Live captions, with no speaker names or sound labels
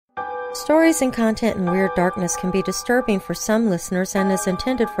Stories and content in Weird Darkness can be disturbing for some listeners and is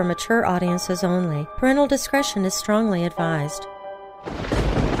intended for mature audiences only. Parental discretion is strongly advised.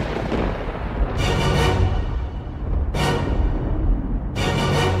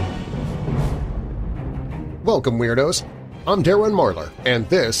 Welcome, Weirdos! I'm Darren Marlar, and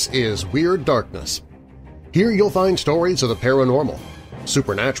this is Weird Darkness. Here you'll find stories of the paranormal,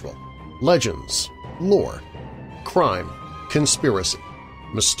 supernatural, legends, lore, crime, conspiracy,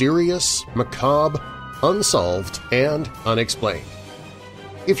 mysterious, macabre, unsolved, and unexplained.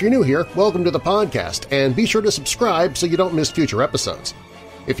 If you're new here, welcome to the podcast, and be sure to subscribe so you don't miss future episodes.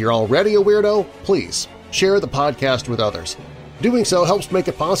 If you're already a weirdo, please share the podcast with others. Doing so helps make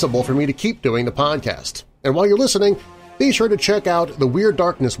it possible for me to keep doing the podcast. And while you're listening, be sure to check out the Weird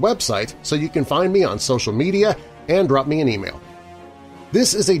Darkness website so you can find me on social media and drop me an email.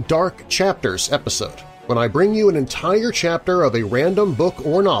 This is a Dark Chapters episode, when I bring you an entire chapter of a random book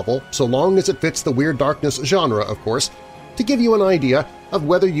or novel, so long as it fits the Weird Darkness genre, of course, to give you an idea of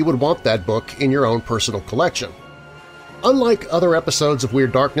whether you would want that book in your own personal collection. Unlike other episodes of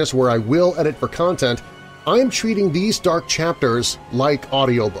Weird Darkness where I will edit for content, I'm treating these dark chapters like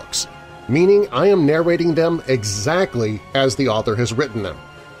audiobooks, meaning I am narrating them exactly as the author has written them,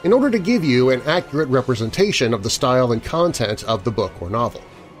 in order to give you an accurate representation of the style and content of the book or novel.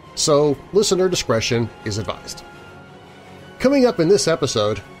 So listener discretion is advised. Coming up in this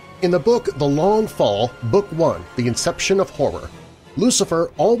episode, in the book The Long Fall, Book 1, The Inception of Horror,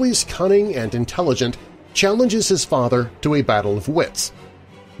 Lucifer, always cunning and intelligent, challenges his father to a battle of wits.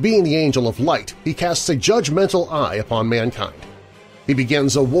 Being the angel of light, he casts a judgmental eye upon mankind. He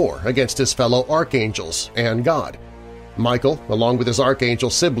begins a war against his fellow archangels and God. Michael, along with his archangel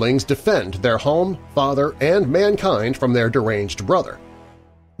siblings, defend their home, father, and mankind from their deranged brother.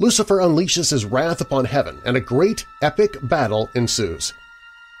 Lucifer unleashes his wrath upon heaven, and a great, epic battle ensues.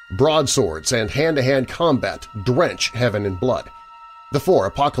 Broadswords and hand-to-hand combat drench heaven in blood. The 4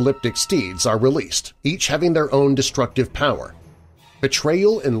 apocalyptic steeds are released, each having their own destructive power.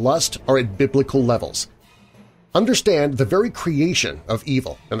 Betrayal and lust are at biblical levels. Understand the very creation of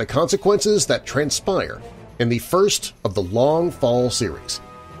evil and the consequences that transpire in the first of the Long Fall series.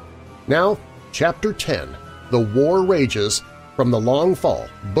 Now, Chapter 10, The War Rages, from The Long Fall,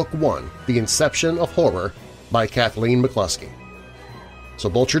 Book 1, The Inception of Horror, by Kathleen McCluskey. So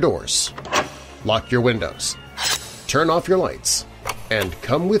bolt your doors, lock your windows, turn off your lights, and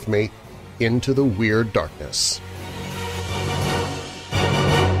come with me into the Weird Darkness.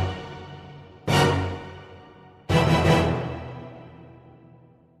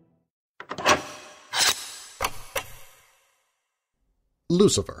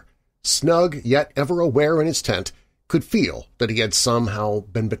 Lucifer, snug yet ever aware in his tent, could feel that he had somehow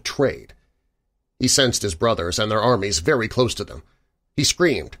been betrayed. He sensed his brothers and their armies very close to them. He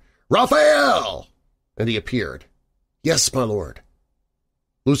screamed, "Raphael!" and he appeared. "Yes, my lord."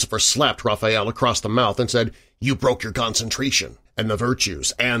 Lucifer slapped Raphael across the mouth and said, "You broke your concentration, and the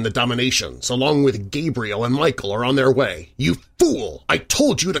virtues and the dominations, along with Gabriel and Michael, are on their way. You fool! I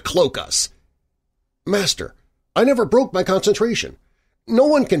told you to cloak us." "Master, I never broke my concentration. No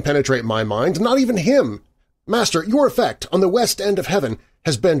one can penetrate my mind, not even him. Master, your effect on the west end of heaven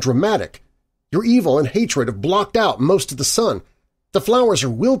has been dramatic. Your evil and hatred have blocked out most of the sun. The flowers are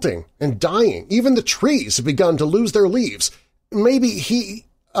wilting and dying. Even the trees have begun to lose their leaves. Maybe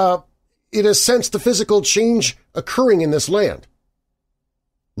it has sensed the physical change occurring in this land."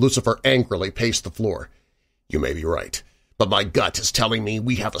 Lucifer angrily paced the floor. "You may be right, but my gut is telling me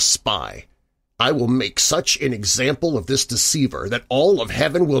we have a spy. I will make such an example of this deceiver that all of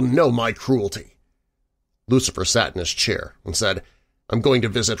heaven will know my cruelty." Lucifer sat in his chair and said, "I'm going to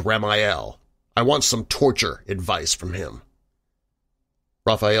visit Ramiel. I want some torture advice from him."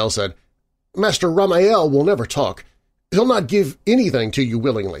 Raphael said, "Master, Ramiel will never talk. He'll not give anything to you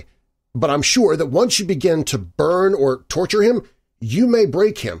willingly. But I'm sure that once you begin to burn or torture him, you may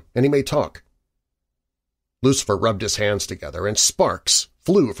break him and he may talk." Lucifer rubbed his hands together and sparks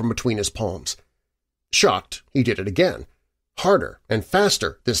flew from between his palms. Shocked, he did it again, harder and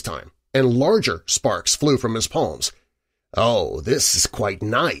faster this time, and larger sparks flew from his palms. "Oh, this is quite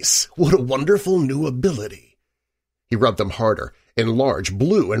nice. What a wonderful new ability." He rubbed them harder, and large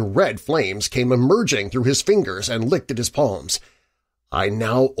blue and red flames came emerging through his fingers and licked at his palms. "I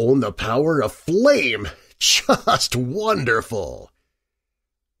now own the power of flame. Just wonderful."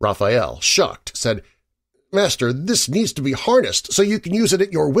 Raphael, shocked, said, "Master, this needs to be harnessed so you can use it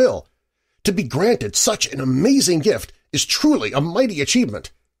at your will. To be granted such an amazing gift is truly a mighty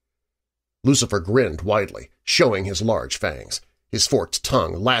achievement." Lucifer grinned widely, showing his large fangs, his forked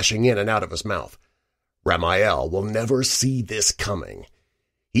tongue lashing in and out of his mouth. "Ramiel will never see this coming.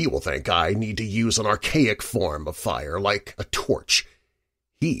 He will think I need to use an archaic form of fire, like a torch.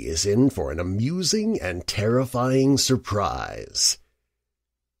 He is in for an amusing and terrifying surprise."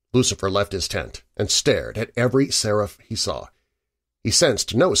 Lucifer left his tent and stared at every seraph he saw. He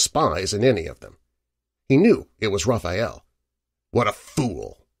sensed no spies in any of them. He knew it was Raphael. "What a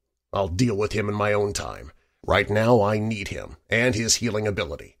fool! I'll deal with him in my own time. Right now I need him and his healing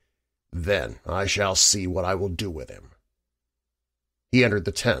ability. Then I shall see what I will do with him." He entered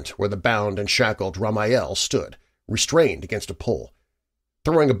the tent where the bound and shackled Raphael stood, restrained against a pole.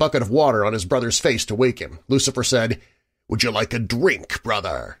 Throwing a bucket of water on his brother's face to wake him, Lucifer said, "Would you like a drink,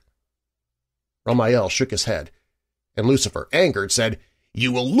 brother?" Raphael shook his head, and Lucifer, angered, said,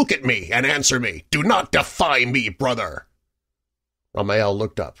 "You will look at me and answer me. Do not defy me, brother." Raphael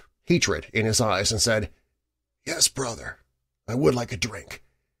looked up, hatred in his eyes, and said, "Yes, brother, I would like a drink."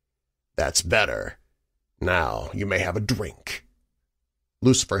 "That's better. Now you may have a drink."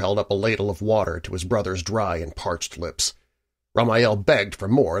 Lucifer held up a ladle of water to his brother's dry and parched lips. Raphael begged for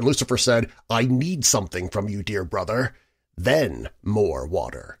more, and Lucifer said, "I need something from you, dear brother. Then more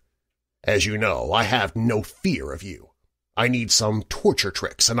water. As you know, I have no fear of you. I need some torture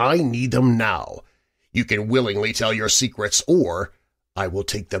tricks, and I need them now. You can willingly tell your secrets, or I will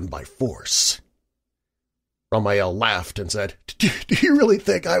take them by force." Raphael laughed and said, Do you really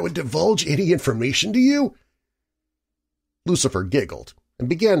think I would divulge any information to you?" Lucifer giggled and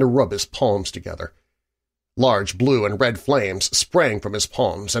began to rub his palms together. Large blue and red flames sprang from his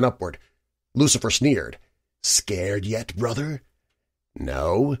palms and upward. Lucifer sneered. "Scared yet, brother?"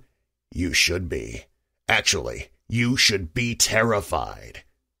 "No, you should be. Actually, you should be terrified."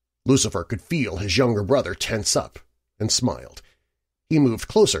 Lucifer could feel his younger brother tense up and smiled. He moved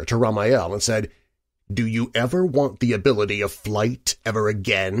closer to Raphael and said, "Do you ever want the ability of flight ever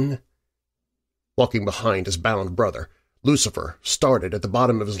again?" Walking behind his bound brother, Lucifer started at the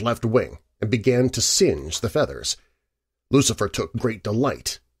bottom of his left wing and began to singe the feathers. Lucifer took great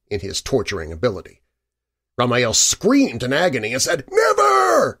delight in his torturing ability. Raphael screamed in agony and said,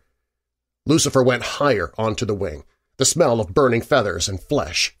 "Never!" Lucifer went higher onto the wing, the smell of burning feathers and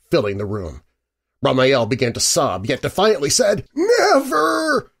flesh filling the room. Raphael began to sob, yet defiantly said,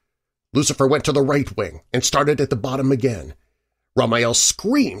 "Never!" Lucifer went to the right wing and started at the bottom again. Raphael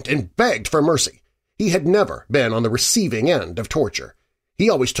screamed and begged for mercy. He had never been on the receiving end of torture. He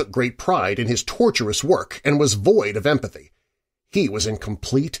always took great pride in his torturous work and was void of empathy. He was in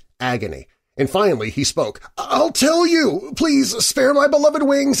complete agony, and finally he spoke, "I'll tell you! Please spare my beloved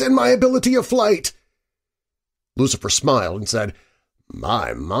wings and my ability of flight!" Lucifer smiled and said,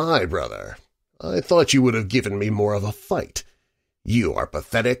 My, brother, I thought you would have given me more of a fight. You are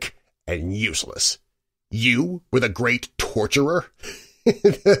pathetic and useless. You were the great torturer?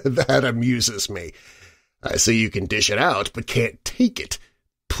 That amuses me. I see you can dish it out, but can't take it,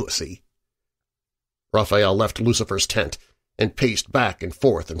 pussy." Raphael left Lucifer's tent and paced back and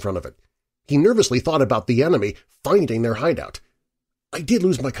forth in front of it. He nervously thought about the enemy finding their hideout. "I did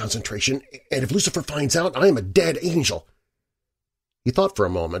lose my concentration, and if Lucifer finds out, I am a dead angel." He thought for a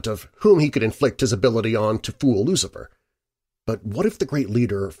moment of whom he could inflict his ability on to fool Lucifer. But what if the great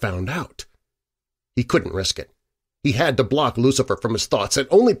leader found out? He couldn't risk it. He had to block Lucifer from his thoughts and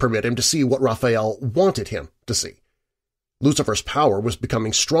only permit him to see what Raphael wanted him to see. Lucifer's power was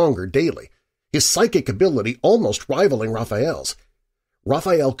becoming stronger daily, his psychic ability almost rivaling Raphael's.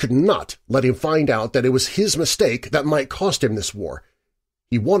 Raphael could not let him find out that it was his mistake that might cost him this war.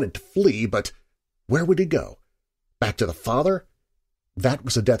 He wanted to flee, but where would he go? Back to the father? That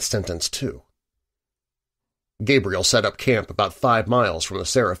was a death sentence, too. Gabriel set up camp about 5 miles from the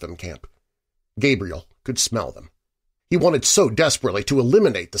Seraphim camp. Gabriel could smell them. He wanted so desperately to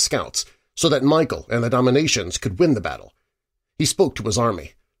eliminate the scouts so that Michael and the Dominations could win the battle. He spoke to his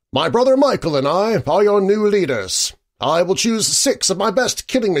army. "My brother Michael and I are your new leaders. I will choose 6 of my best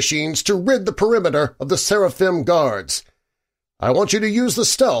killing machines to rid the perimeter of the Seraphim guards. I want you to use the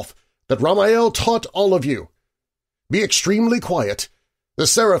stealth that Raphael taught all of you. Be extremely quiet. The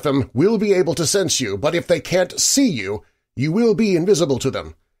Seraphim will be able to sense you, but if they can't see you, you will be invisible to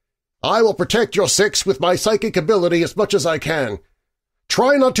them. I will protect your 6 with my psychic ability as much as I can.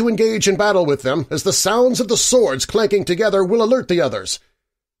 Try not to engage in battle with them, as the sounds of the swords clanking together will alert the others.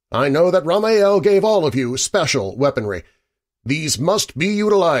 I know that Raphael gave all of you special weaponry. These must be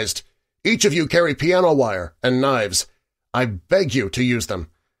utilized. Each of you carry piano wire and knives. I beg you to use them.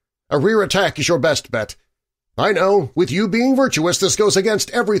 A rear attack is your best bet. I know, with you being virtuous, this goes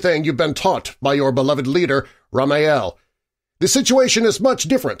against everything you've been taught by your beloved leader, Raphael. The situation is much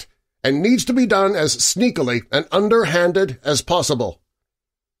different and needs to be done as sneakily and underhanded as possible."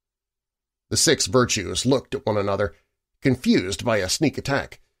 The 6 virtues looked at one another, confused by a sneak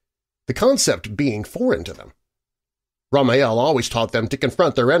attack, the concept being foreign to them. Ramael always taught them to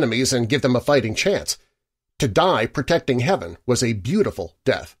confront their enemies and give them a fighting chance. To die protecting heaven was a beautiful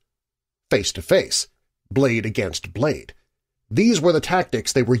death. Face to face, blade against blade. These were the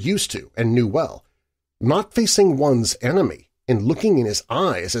tactics they were used to and knew well. Not facing one's enemy and looking in his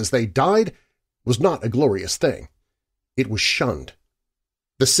eyes as they died was not a glorious thing. It was shunned.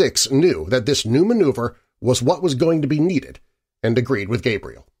 The six knew that this new maneuver was what was going to be needed and agreed with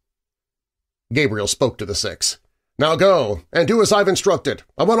Gabriel. Gabriel spoke to the six. "Now go, and do as I've instructed.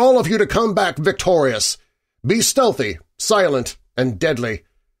 I want all of you to come back victorious. Be stealthy, silent, and deadly.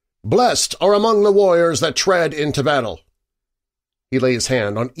 Blessed are among the warriors that tread into battle." He lay his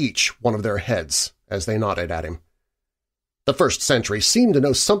hand on each one of their heads as they nodded at him. The first sentry seemed to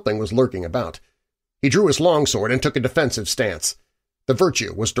know something was lurking about. He drew his longsword and took a defensive stance. The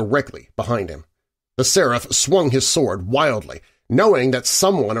Virtue was directly behind him. The Seraph swung his sword wildly, knowing that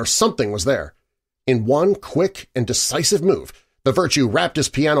someone or something was there. In one quick and decisive move, the Virtue wrapped his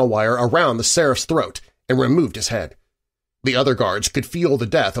piano wire around the Seraph's throat and removed his head. The other guards could feel the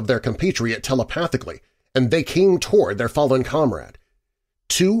death of their compatriot telepathically, and they came toward their fallen comrade.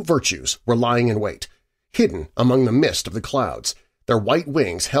 Two Virtues were lying in wait, hidden among the mist of the clouds, their white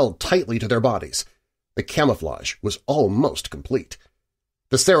wings held tightly to their bodies. The camouflage was almost complete.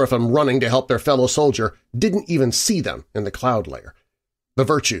 The Seraphim running to help their fellow soldier didn't even see them in the cloud layer. The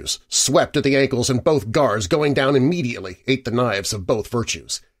Virtues, swept at the ankles and both guards going down immediately, ate the knives of both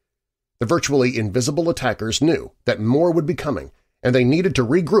Virtues. The virtually invisible attackers knew that more would be coming, and they needed to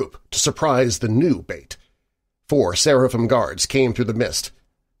regroup to surprise the new bait. 4 Seraphim guards came through the mist.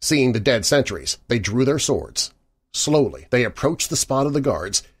 Seeing the dead sentries, they drew their swords. Slowly, they approached the spot of the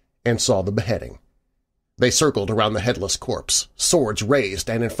guards and saw the beheading. They circled around the headless corpse, swords raised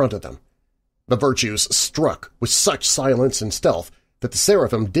and in front of them. The Virtues struck with such silence and stealth that the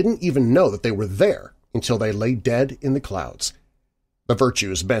Seraphim didn't even know that they were there until they lay dead in the clouds. The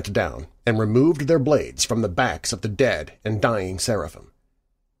Virtues bent down and removed their blades from the backs of the dead and dying Seraphim.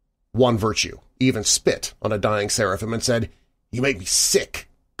 One Virtue even spit on a dying Seraphim and said, "You make me sick,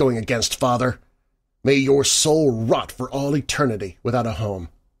 going against Father. May your soul rot for all eternity without a home."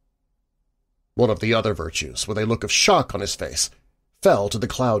 One of the other Virtues, with a look of shock on his face, fell to the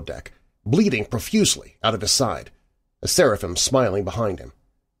cloud deck, bleeding profusely out of his side, a Seraphim smiling behind him.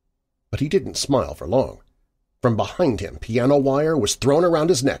 But he didn't smile for long. From behind him, piano wire was thrown around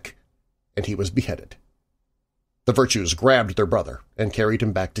his neck, and he was beheaded. The Virtues grabbed their brother and carried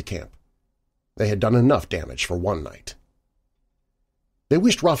him back to camp. They had done enough damage for one night. They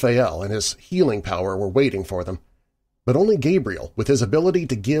wished Raphael and his healing power were waiting for them, but only Gabriel, with his ability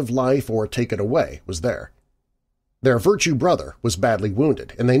to give life or take it away, was there. Their Virtue brother was badly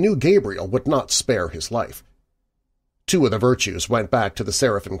wounded, and they knew Gabriel would not spare his life. 2 of the Virtues went back to the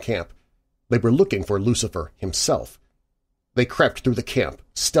Seraphim camp. They were looking for Lucifer himself. They crept through the camp,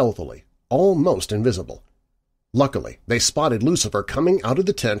 stealthily, almost invisible. Luckily, they spotted Lucifer coming out of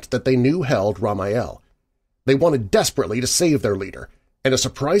the tent that they knew held Ramael. They wanted desperately to save their leader, and a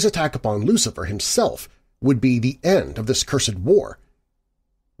surprise attack upon Lucifer himself would be the end of this cursed war.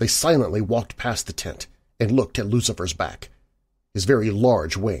 They silently walked past the tent and looked at Lucifer's back. His very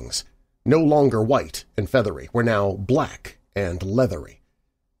large wings, no longer white and feathery, were now black and leathery.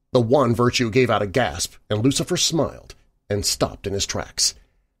 The one Virtue gave out a gasp, and Lucifer smiled and stopped in his tracks.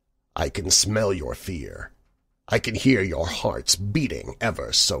 "I can smell your fear. I can hear your hearts beating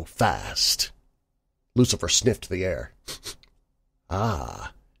ever so fast." Lucifer sniffed the air.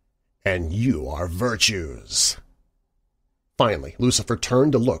 "Ah, and you are Virtues." Finally, Lucifer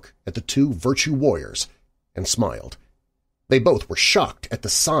turned to look at the 2 Virtue warriors and smiled. They both were shocked at the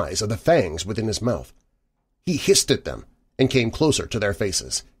size of the fangs within his mouth. He hissed at them and came closer to their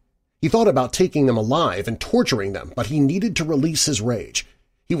faces. He thought about taking them alive and torturing them, but he needed to release his rage.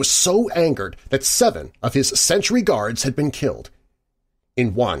 He was so angered that 7 of his sentry guards had been killed.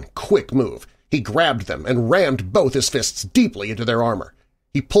 In one quick move, he grabbed them and rammed both his fists deeply into their armor.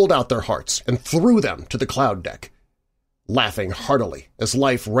 He pulled out their hearts and threw them to the cloud deck. Laughing heartily as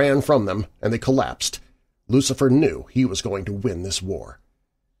life ran from them and they collapsed, Lucifer knew he was going to win this war.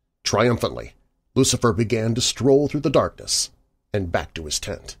 Triumphantly, Lucifer began to stroll through the darkness and back to his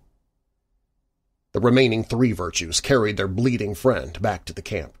tent. The remaining 3 Virtues carried their bleeding friend back to the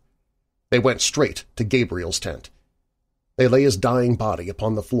camp. They went straight to Gabriel's tent. They lay his dying body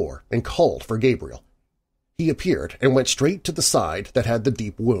upon the floor and called for Gabriel. He appeared and went straight to the side that had the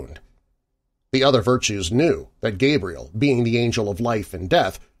deep wound. The other Virtues knew that Gabriel, being the angel of life and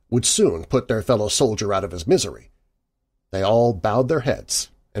death, would soon put their fellow soldier out of his misery. They all bowed their heads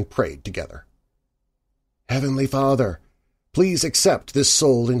and prayed together. "Heavenly Father, Please accept this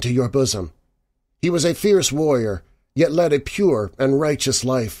soul into your bosom. He was a fierce warrior, yet led a pure and righteous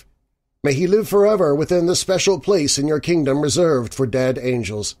life. May he live forever within the special place in your kingdom reserved for dead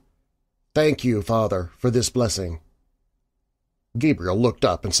angels. Thank you, Father, for this blessing." Gabriel looked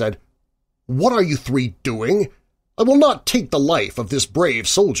up and said, "What are you three doing? I will not take the life of this brave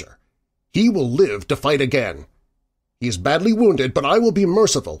soldier. He will live to fight again. He is badly wounded, but I will be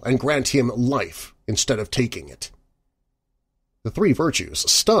merciful and grant him life instead of taking it." The three virtues,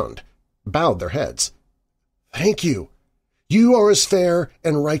 stunned, bowed their heads. "Thank you. You are as fair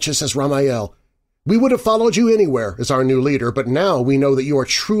and righteous as Ramael. We would have followed you anywhere as our new leader, but now we know that you are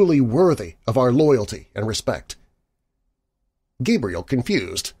truly worthy of our loyalty and respect." Gabriel,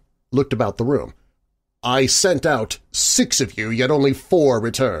 confused, looked about the room. "I sent out 6 of you, yet only 4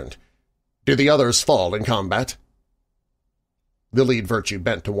 returned. Did the others fall in combat?" The lead virtue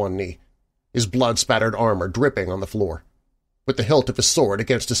bent to one knee, his blood-spattered armor dripping on the floor. With the hilt of his sword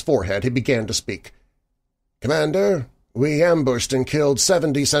against his forehead, he began to speak. "Commander, we ambushed and killed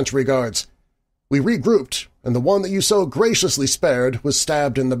 70 sentry guards. We regrouped, and the one that you so graciously spared was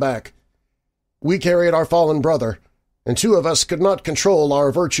stabbed in the back. We carried our fallen brother, and 2 of us could not control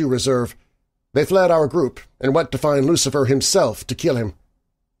our virtue reserve. They fled our group and went to find Lucifer himself to kill him."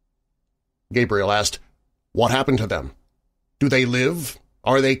 Gabriel asked, "What happened to them? Do they live?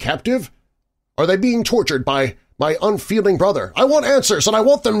 Are they captive? Are they being tortured by my unfeeling brother? I want answers, and I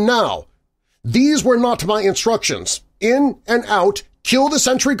want them now. These were not my instructions. In and out, kill the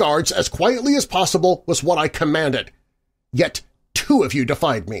sentry guards as quietly as possible was what I commanded. Yet 2 of you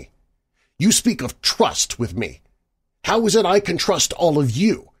defied me. You speak of trust with me. How is it I can trust all of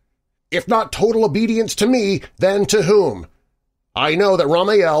you? If not total obedience to me, then to whom? I know that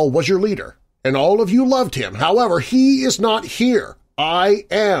Ramael was your leader, and all of you loved him. However, he is not here. I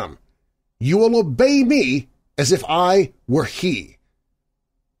am. You will obey me as if I were he."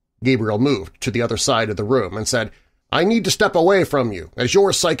 Gabriel moved to the other side of the room and said, "I need to step away from you, as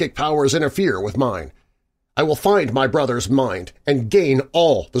your psychic powers interfere with mine. I will find my brother's mind and gain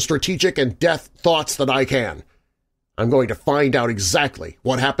all the strategic and death thoughts that I can. I'm going to find out exactly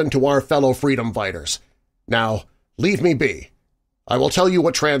what happened to our fellow freedom fighters. Now, leave me be. I will tell you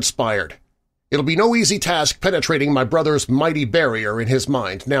what transpired. It'll be no easy task penetrating my brother's mighty barrier in his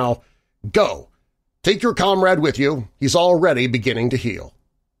mind. Now, go. Take your comrade with you. He's already beginning to heal."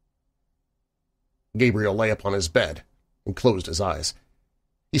 Gabriel lay upon his bed and closed his eyes.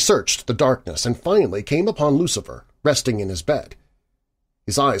 He searched the darkness and finally came upon Lucifer, resting in his bed.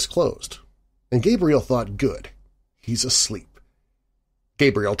 His eyes closed, and Gabriel thought, good, he's asleep.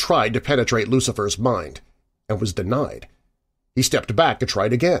 Gabriel tried to penetrate Lucifer's mind and was denied. He stepped back and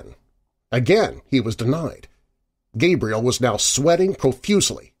tried again. Again he was denied. Gabriel was now sweating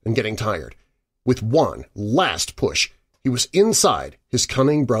profusely and getting tired. With one last push, he was inside his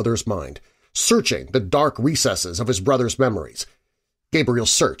cunning brother's mind, searching the dark recesses of his brother's memories. Gabriel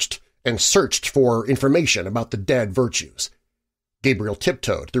searched and searched for information about the dead virtues. Gabriel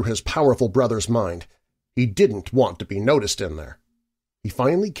tiptoed through his powerful brother's mind. He didn't want to be noticed in there. He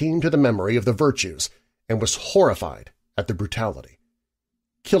finally came to the memory of the virtues and was horrified at the brutality.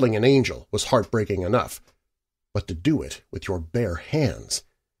 Killing an angel was heartbreaking enough, but to do it with your bare hands.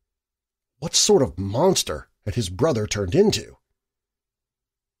 What sort of monster had his brother turned into?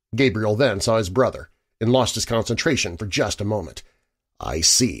 Gabriel then saw his brother and lost his concentration for just a moment. "I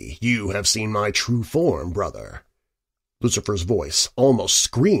see you have seen my true form, brother." Lucifer's voice almost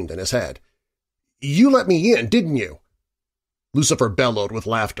screamed in his head. "You let me in, didn't you?" Lucifer bellowed with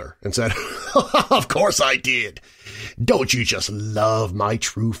laughter and said, "Of course I did. Don't you just love my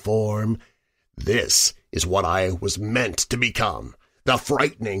true form? This is what I was meant to become, the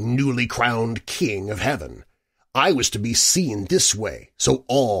frightening, newly crowned king of heaven. I was to be seen this way, so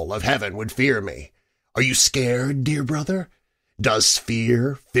all of heaven would fear me. Are you scared, dear brother? Does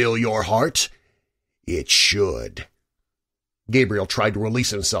fear fill your heart? It should." Gabriel tried to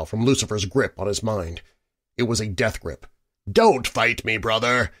release himself from Lucifer's grip on his mind. It was a death grip. "Don't fight me,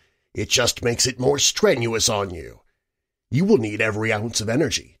 brother. It just makes it more strenuous on you. You will need every ounce of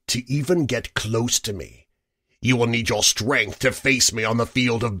energy to even get close to me. You will need your strength to face me on the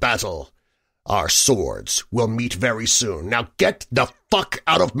field of battle. Our swords will meet very soon. Now get the fuck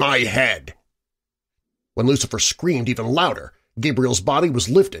out of my head!" When Lucifer screamed even louder, Gabriel's body was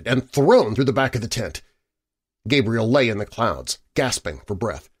lifted and thrown through the back of the tent. Gabriel lay in the clouds, gasping for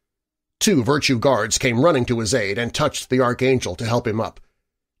breath. 2 virtue guards came running to his aid and touched the archangel to help him up.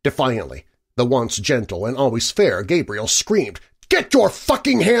 Defiantly, the once gentle and always fair Gabriel screamed, "Get your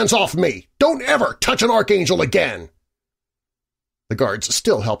fucking hands off me! Don't ever touch an archangel again!" The guards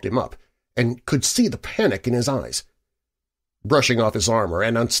still helped him up and could see the panic in his eyes. Brushing off his armor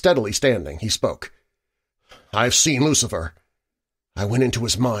and unsteadily standing, he spoke. "I've seen Lucifer. I went into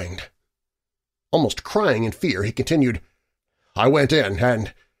his mind." Almost crying in fear, he continued, "I went in,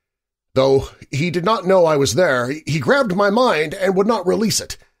 and, though he did not know I was there, he grabbed my mind and would not release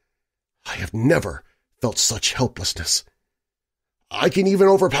it. I have never felt such helplessness. I can even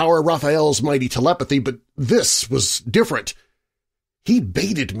overpower Raphael's mighty telepathy, but this was different. He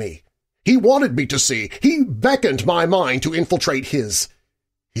baited me. He wanted me to see. He beckoned my mind to infiltrate his.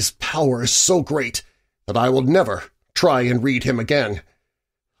 His power is so great that I will never try and read him again.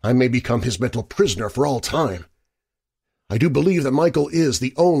 I may become his mental prisoner for all time. I do believe that Michael is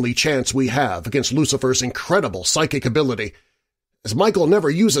the only chance we have against Lucifer's incredible psychic ability, as Michael never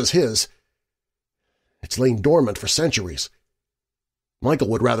uses his. It's lain dormant for centuries. Michael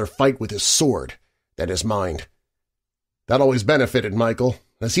would rather fight with his sword than his mind. That always benefited Michael,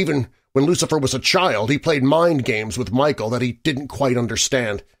 as even when Lucifer was a child, he played mind games with Michael that he didn't quite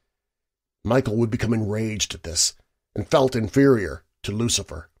understand. Michael would become enraged at this and felt inferior to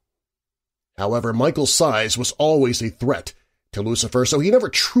Lucifer. However, Michael's size was always a threat to Lucifer, so he never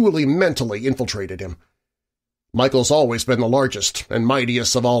truly mentally infiltrated him. Michael's always been the largest and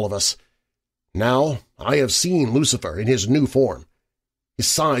mightiest of all of us. Now I have seen Lucifer in his new form. His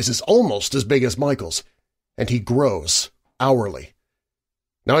size is almost as big as Michael's, and he grows hourly.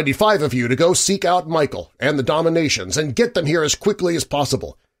 Now I defy of you to go seek out Michael and the Dominations and get them here as quickly as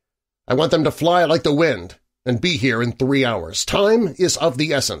possible. I want them to fly like the wind and be here in 3 hours. Time is of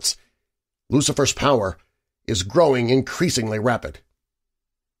the essence. Lucifer's power is growing increasingly rapid."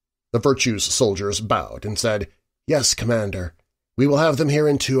 The Virtue's soldiers bowed and said, "Yes, Commander. We will have them here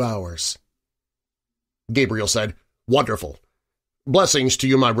in 2 hours." Gabriel said, "Wonderful. Blessings to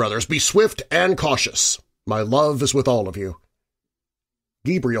you, my brothers. Be swift and cautious. My love is with all of you."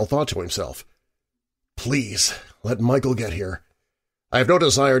 Gabriel thought to himself, "Please, let Michael get here. I have no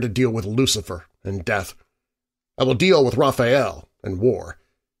desire to deal with Lucifer and death. I will deal with Raphael and war.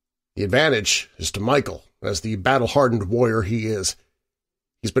 The advantage is to Michael, as the battle-hardened warrior he is.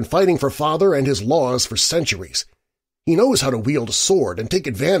 He's been fighting for Father and his laws for centuries. He knows how to wield a sword and take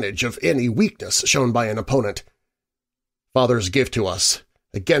advantage of any weakness shown by an opponent. Father's gift to us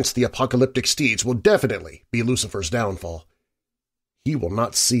against the apocalyptic steeds will definitely be Lucifer's downfall. He will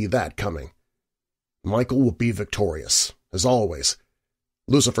not see that coming. Michael will be victorious, as always.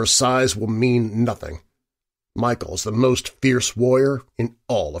 Lucifer's size will mean nothing. Michael is the most fierce warrior in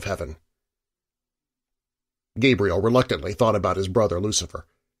all of heaven." Gabriel reluctantly thought about his brother Lucifer.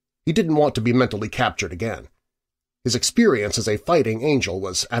 He didn't want to be mentally captured again. His experience as a fighting angel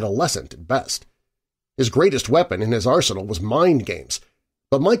was adolescent at best. His greatest weapon in his arsenal was mind games,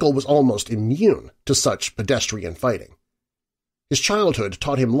 but Michael was almost immune to such pedestrian fighting. His childhood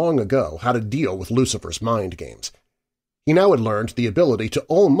taught him long ago how to deal with Lucifer's mind games. He now had learned the ability to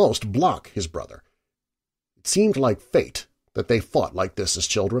almost block his brother. It seemed like fate that they fought like this as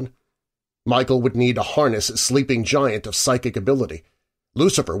children. Michael would need to harness a sleeping giant of psychic ability.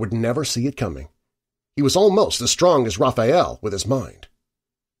 Lucifer would never see it coming. He was almost as strong as Raphael with his mind.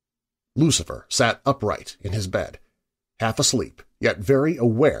 Lucifer sat upright in his bed, half asleep, yet very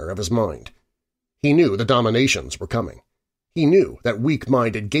aware of his mind. He knew the Dominations were coming. He knew that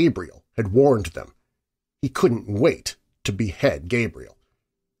weak-minded Gabriel had warned them. He couldn't wait to behead Gabriel.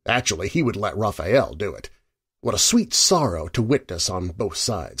 Actually, he would let Raphael do it. What a sweet sorrow to witness on both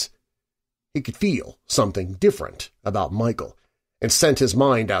sides. He could feel something different about Michael, and sent his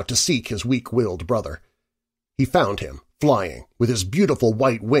mind out to seek his weak-willed brother. He found him, flying, with his beautiful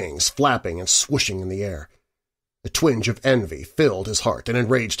white wings flapping and swooshing in the air. A twinge of envy filled his heart and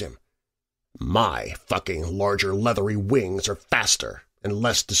enraged him. My fucking larger leathery wings are faster and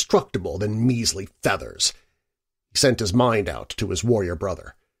less destructible than measly feathers. He sent his mind out to his warrior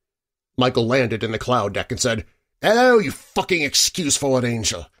brother. Michael landed in the cloud deck and said, "Hello, you fucking excuse for an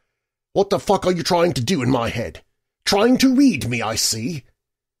angel. What the fuck are you trying to do in my head? Trying to read me, I see."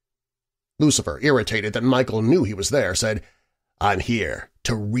 Lucifer, irritated that Michael knew he was there, said, "I'm here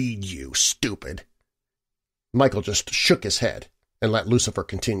to read you, stupid." Michael just shook his head and let Lucifer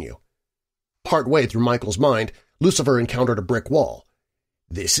continue. Partway through Michael's mind, Lucifer encountered a brick wall.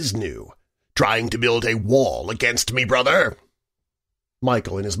 "This is new. Trying to build a wall against me, brother?"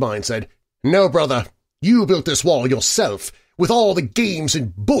 Michael, in his mind, said, "No, brother. You built this wall yourself, with all the games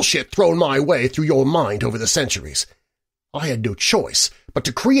and bullshit thrown my way through your mind over the centuries. I had no choice but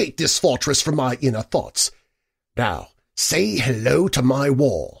to create this fortress from my inner thoughts. Now, say hello to my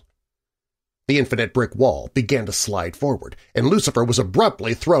wall." The infinite brick wall began to slide forward, and Lucifer was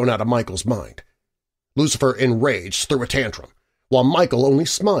abruptly thrown out of Michael's mind. Lucifer, enraged, threw a tantrum, while Michael only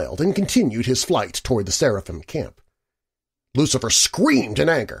smiled and continued his flight toward the Seraphim camp. Lucifer screamed in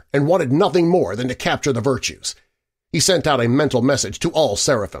anger and wanted nothing more than to capture the virtues. He sent out a mental message to all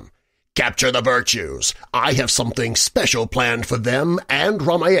seraphim. "Capture the virtues! I have something special planned for them and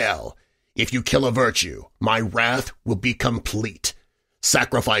Raphael. If you kill a virtue, my wrath will be complete.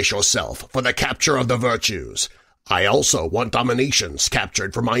 Sacrifice yourself for the capture of the virtues. I also want dominations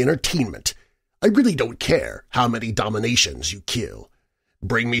captured for my entertainment. I really don't care how many dominations you kill.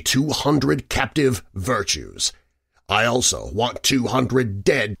 Bring me 200 captive virtues. I also want 200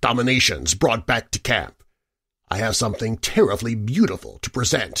 dead dominations brought back to camp. I have something terribly beautiful to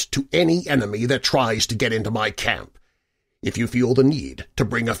present to any enemy that tries to get into my camp. If you feel the need to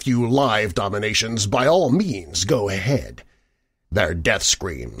bring a few live dominations, by all means go ahead. Their death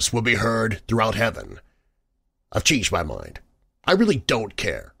screams will be heard throughout heaven. I've changed my mind. I really don't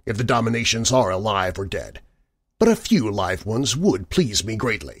care if the dominations are alive or dead, but a few live ones would please me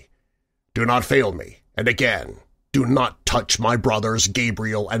greatly. Do not fail me, and again, do not touch my brothers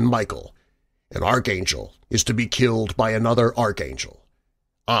Gabriel and Michael. An archangel is to be killed by another archangel.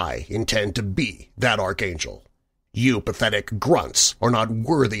 I intend to be that archangel. You pathetic grunts are not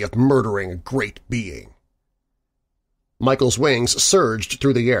worthy of murdering a great being." Michael's wings surged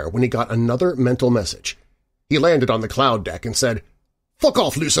through the air when he got another mental message. He landed on the cloud deck and said, "Fuck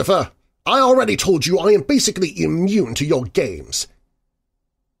off, Lucifer! I already told you I am basically immune to your games."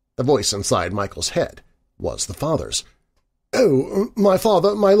 The voice inside Michael's head was the Father's. "Oh, my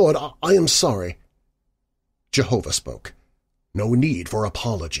Father, my Lord, I am sorry." Jehovah spoke. "No need for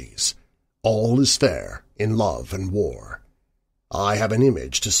apologies. All is fair in love and war. I have an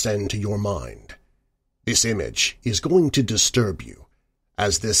image to send to your mind. This image is going to disturb you,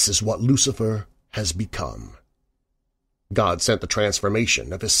 as this is what Lucifer has become." God sent the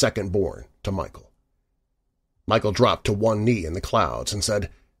transformation of his second-born to Michael. Michael dropped to one knee in the clouds and said,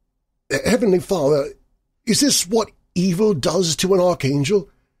 "Heavenly Father, is this what evil does to an archangel?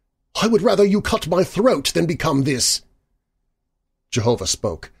 I would rather you cut my throat than become this." Jehovah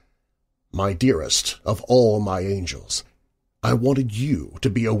spoke. "My dearest of all my angels, I wanted you to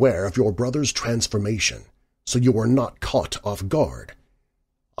be aware of your brother's transformation, so you are not caught off guard.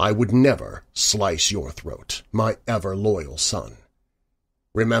 I would never slice your throat, my ever-loyal son.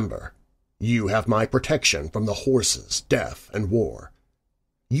 Remember, you have my protection from the horses, death, and war.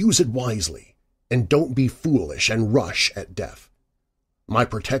 Use it wisely, and don't be foolish and rush at death. My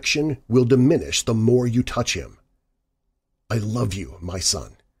protection will diminish the more you touch him. I love you, my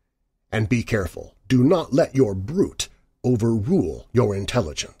son. And be careful. Do not let your brute overrule your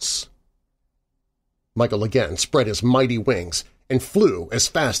intelligence." Michael again spread his mighty wings and flew as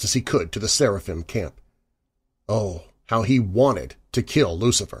fast as he could to the seraphim camp. Oh, how he wanted to kill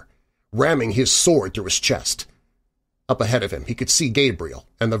Lucifer, ramming his sword through his chest. Up ahead of him he could see Gabriel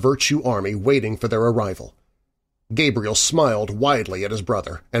and the Virtue Army waiting for their arrival. Gabriel smiled widely at his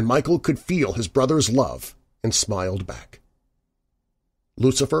brother, and Michael could feel his brother's love and smiled back.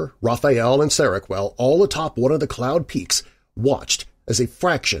 Lucifer, Raphael, and Serakwell, all atop one of the cloud peaks, watched as a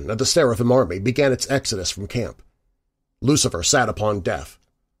fraction of the seraphim army began its exodus from camp. Lucifer sat upon death,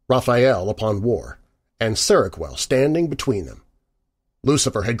 Raphael upon war, and Serakwell standing between them.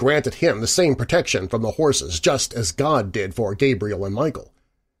 Lucifer had granted him the same protection from the horses just as God did for Gabriel and Michael.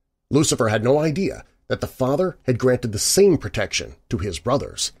 Lucifer had no idea that the Father had granted the same protection to his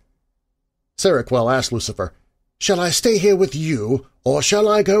brothers. Serakwell asked Lucifer, "Shall I stay here with you, or shall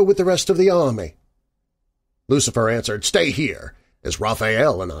I go with the rest of the army?" Lucifer answered, "Stay here, as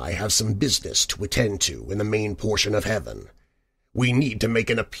Raphael and I have some business to attend to in the main portion of heaven. We need to make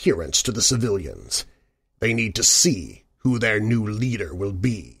an appearance to the civilians. They need to see who their new leader will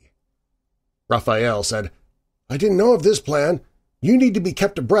be." Raphael said, "I didn't know of this plan. You need to be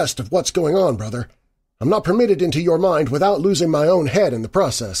kept abreast of what's going on, brother. I'm not permitted into your mind without losing my own head in the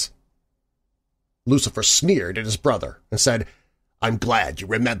process." Lucifer sneered at his brother and said, "I'm glad you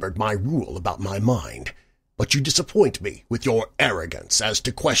remembered my rule about my mind, but you disappoint me with your arrogance as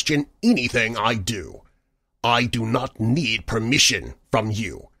to question anything I do. I do not need permission from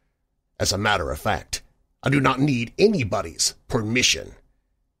you. As a matter of fact, I do not need anybody's permission.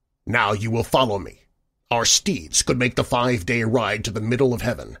 Now you will follow me. Our steeds could make the 5-day ride to the middle of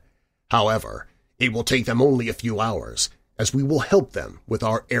heaven. However, it will take them only a few hours, as we will help them with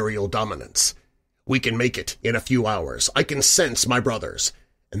our aerial dominance. We can make it in a few hours. I can sense my brothers,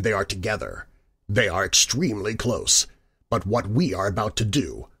 and they are together. They are extremely close, but what we are about to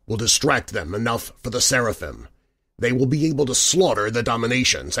do will distract them enough for the seraphim. They will be able to slaughter the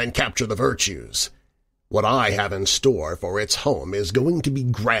dominations and capture the virtues. What I have in store for its home is going to be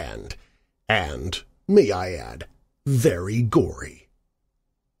grand, and, may I add, very gory."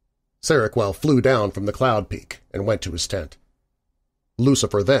 Serakwell flew down from the cloud peak and went to his tent.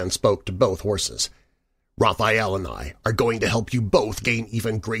 Lucifer then spoke to both horses. "Raphael and I are going to help you both gain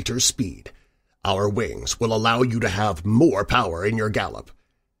even greater speed. Our wings will allow you to have more power in your gallop.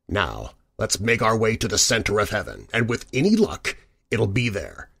 Now, let's make our way to the center of heaven, and with any luck, it'll be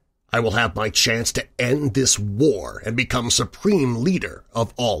there. I will have my chance to end this war and become supreme leader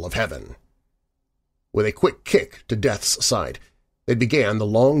of all of heaven." With a quick kick to Death's side, they began the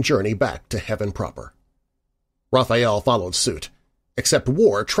long journey back to heaven proper. Raphael followed suit, except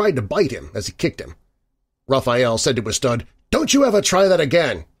War tried to bite him as he kicked him. Raphael said to his stud, "Don't you ever try that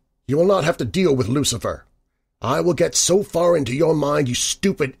again. You will not have to deal with Lucifer. I will get so far into your mind, you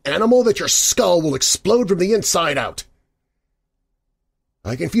stupid animal, that your skull will explode from the inside out."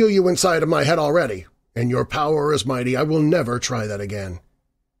 "I can feel you inside of my head already, and your power is mighty. I will never try that again."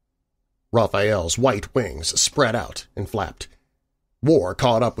 Raphael's white wings spread out and flapped. War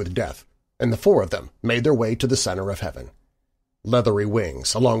caught up with Death, and the four of them made their way to the center of heaven. Leathery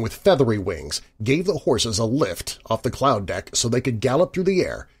wings, along with feathery wings, gave the horses a lift off the cloud deck so they could gallop through the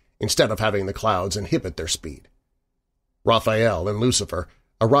air instead of having the clouds inhibit their speed. Raphael and Lucifer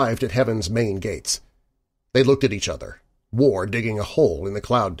arrived at heaven's main gates. They looked at each other, War digging a hole in the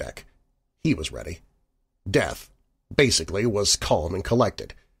cloud deck. He was ready. Death, basically, was calm and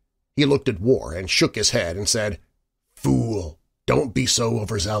collected. He looked at War and shook his head and said, "Fool, don't be so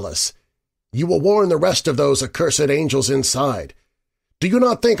overzealous. You will warn the rest of those accursed angels inside. Do you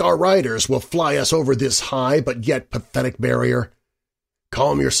not think our riders will fly us over this high but yet pathetic barrier?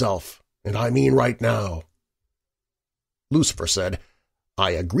 Calm yourself, and I mean right now." Lucifer said,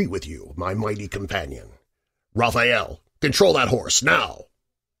 "I agree with you, my mighty companion. Raphael, control that horse, now!"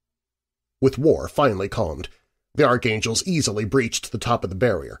 With War finally calmed, the archangels easily breached the top of the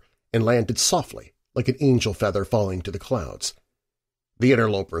barrier and landed softly, like an angel feather falling to the clouds. The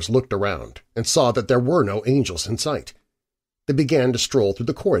interlopers looked around and saw that there were no angels in sight. They began to stroll through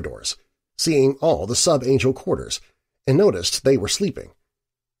the corridors, seeing all the sub-angel quarters, and noticed they were sleeping.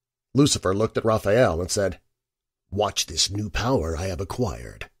 Lucifer looked at Raphael and said, "Watch this new power I have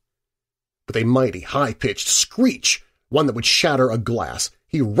acquired." With a mighty, high-pitched screech, one that would shatter a glass,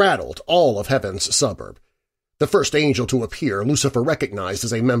 he rattled all of heaven's suburb. The first angel to appear Lucifer recognized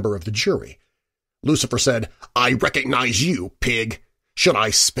as a member of the jury. Lucifer said, "I recognize you, pig. Should I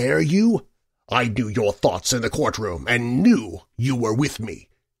spare you? I knew your thoughts in the courtroom and knew you were with me.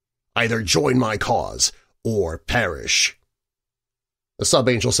 Either join my cause or perish." The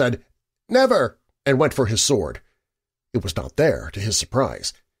sub-angel said, "Never," and went for his sword. It was not there, to his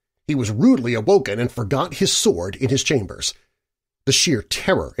surprise. He was rudely awoken and forgot his sword in his chambers. The sheer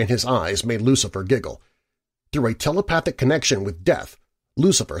terror in his eyes made Lucifer giggle. Through a telepathic connection with Death,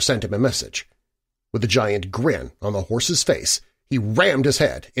 Lucifer sent him a message. With a giant grin on the horse's face, he rammed his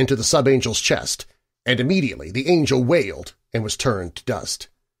head into the sub-angel's chest, and immediately the angel wailed and was turned to dust.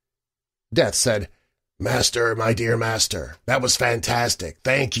 Death said, "Master, my dear master, that was fantastic.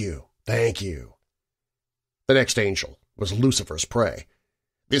 Thank you, thank you." The next angel was Lucifer's prey.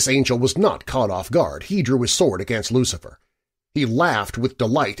 This angel was not caught off guard. He drew his sword against Lucifer. He laughed with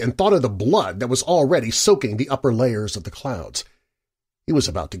delight and thought of the blood that was already soaking the upper layers of the clouds. It was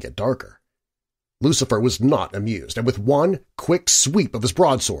about to get darker. Lucifer was not amused, and with one quick sweep of his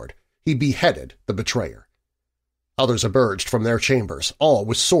broadsword, he beheaded the betrayer. Others emerged from their chambers, all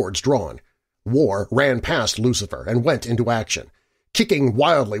with swords drawn. War ran past Lucifer and went into action. Kicking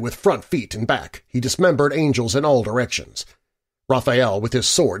wildly with front feet and back, he dismembered angels in all directions. Raphael, with his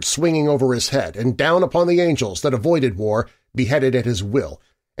sword swinging over his head and down upon the angels that avoided War, beheaded at his will,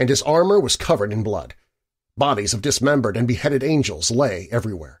 and his armor was covered in blood. Bodies of dismembered and beheaded angels lay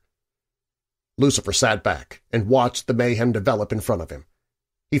everywhere. Lucifer sat back and watched the mayhem develop in front of him.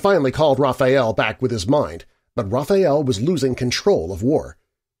 He finally called Raphael back with his mind, but Raphael was losing control of War.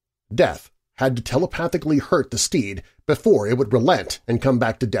 Death had to telepathically hurt the steed before it would relent and come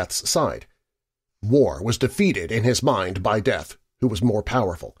back to Death's side. War was defeated in his mind by Death, who was more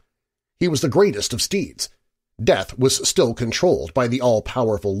powerful. He was the greatest of steeds. Death was still controlled by the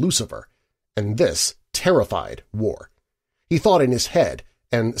all-powerful Lucifer, and this terrified War. He thought in his head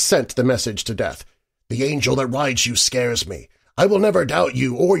and sent the message to Death, "The angel that rides you scares me. I will never doubt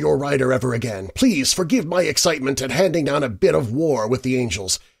you or your rider ever again. Please forgive my excitement at handing down a bit of war with the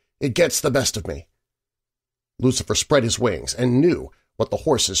angels. It gets the best of me." Lucifer spread his wings and knew what the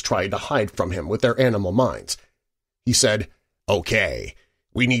horses tried to hide from him with their animal minds. He said, "Okay,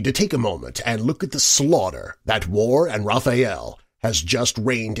 we need to take a moment and look at the slaughter that War and Raphael has just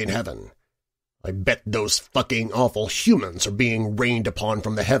rained in heaven. I bet those fucking awful humans are being rained upon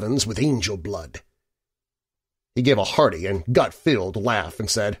from the heavens with angel blood." He gave a hearty and gut-filled laugh and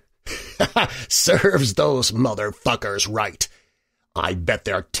said, "Serves those motherfuckers right. I bet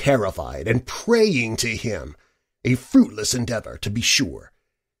they're terrified and praying to him. A fruitless endeavor, to be sure.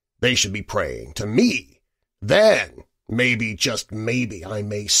 They should be praying to me. Then, maybe, just maybe, I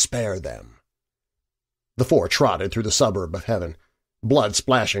may spare them." The four trotted through the suburb of heaven, blood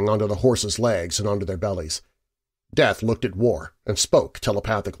splashing onto the horses' legs and onto their bellies. Death looked at War and spoke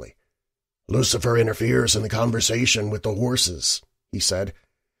telepathically. "Lucifer interferes in the conversation with the horses," he said.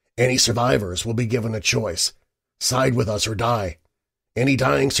 "Any survivors will be given a choice. Side with us or die. Any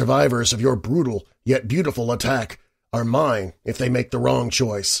dying survivors of your brutal yet beautiful attack are mine if they make the wrong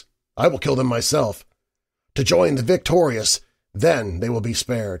choice. I will kill them myself. To join the victorious, then they will be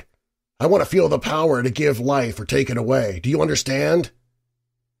spared. I want to feel the power to give life or take it away. Do you understand?"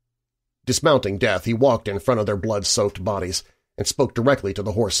 Dismounting Death, he walked in front of their blood-soaked bodies and spoke directly to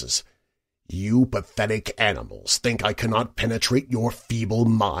the horses. "You pathetic animals think I cannot penetrate your feeble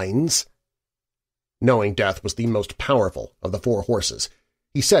minds?" Knowing Death was the most powerful of the four horses,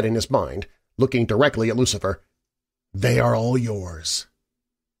 he said in his mind, looking directly at Lucifer, "They are all yours."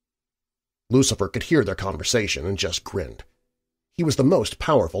 Lucifer could hear their conversation and just grinned. He was the most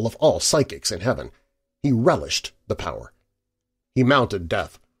powerful of all psychics in heaven. He relished the power. He mounted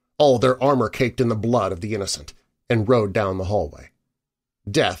Death, all their armor caked in the blood of the innocent, and rode down the hallway.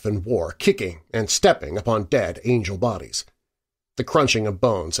 Death and War kicking and stepping upon dead angel bodies. The crunching of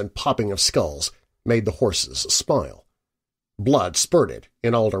bones and popping of skulls made the horses smile. Blood spurted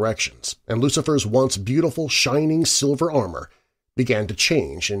in all directions, and Lucifer's once beautiful shining silver armor began to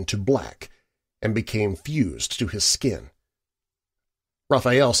change into black and became fused to his skin.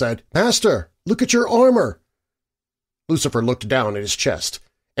 Raphael said, "Master, look at your armor!" Lucifer looked down at his chest,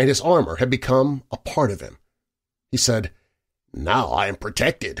 and his armor had become a part of him. He said, "Now I am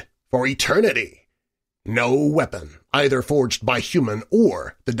protected for eternity. No weapon, either forged by human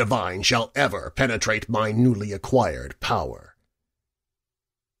or the divine, shall ever penetrate my newly acquired power."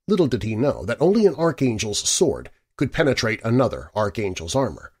 Little did he know that only an archangel's sword could penetrate another archangel's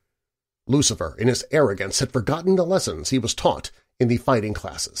armor. Lucifer, in his arrogance, had forgotten the lessons he was taught in the fighting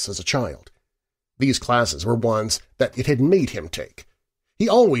classes as a child. These classes were ones that it had made him take. He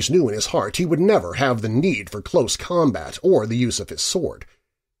always knew in his heart he would never have the need for close combat or the use of his sword.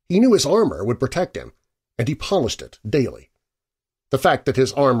 He knew his armor would protect him, and he polished it daily. The fact that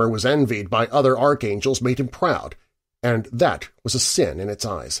his armor was envied by other archangels made him proud, and that was a sin in its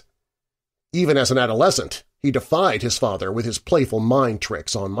eyes. Even as an adolescent, he defied his father with his playful mind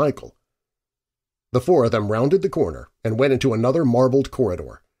tricks on Michael. The four of them rounded the corner and went into another marbled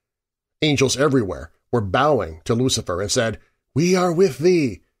corridor. Angels everywhere were bowing to Lucifer and said, "We are with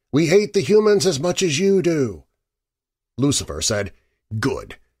thee. We hate the humans as much as you do." Lucifer said,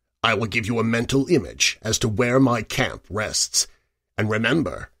 "Good. I will give you a mental image as to where my camp rests. And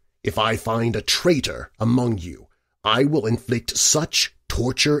remember, if I find a traitor among you, I will inflict such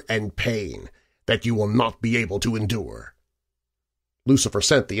torture and pain that you will not be able to endure." Lucifer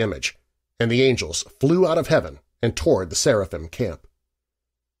sent the image, and the angels flew out of heaven and toward the seraphim camp.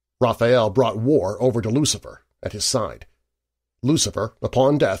 Raphael brought War over to Lucifer at his side. Lucifer,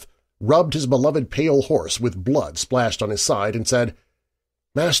 upon death, rubbed his beloved pale horse with blood splashed on his side and said,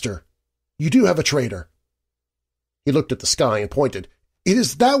 "Master, you do have a traitor." He looked at the sky and pointed, "It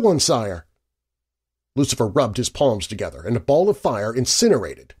is that one, sire." Lucifer rubbed his palms together, and a ball of fire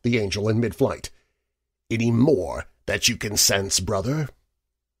incinerated the angel in mid-flight. "Any more that you can sense, brother?"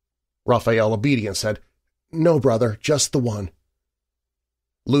 Raphael, obedient, said, "No, brother, just the one."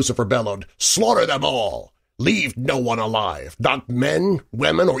 Lucifer bellowed, "Slaughter them all! Leave no one alive, not men,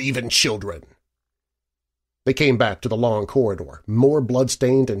 women, or even children." They came back to the long corridor, more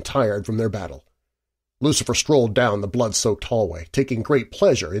blood-stained and tired from their battle. Lucifer strolled down the blood-soaked hallway, taking great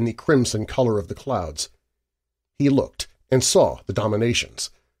pleasure in the crimson color of the clouds. He looked and saw the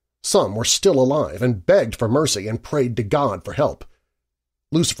dominations. Some were still alive and begged for mercy and prayed to God for help.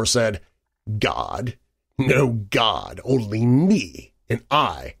 Lucifer said, "God? No God, only me, and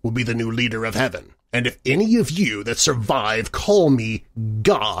I will be the new leader of heaven. And if any of you that survive call me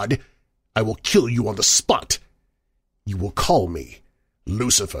God, I will kill you on the spot. You will call me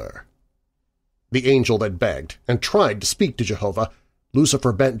Lucifer." The angel that begged and tried to speak to Jehovah,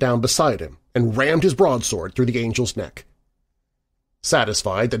 Lucifer bent down beside him and rammed his broadsword through the angel's neck.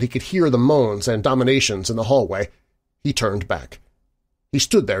 Satisfied that he could hear the moans and dominations in the hallway, he turned back. He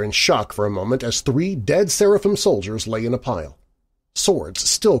stood there in shock for a moment as 3 dead seraphim soldiers lay in a pile, swords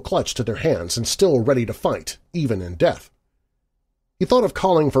still clutched to their hands and still ready to fight, even in death. He thought of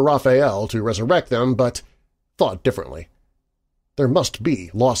calling for Raphael to resurrect them, but thought differently. There must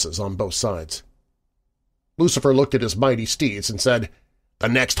be losses on both sides. Lucifer looked at his mighty steeds and said, "The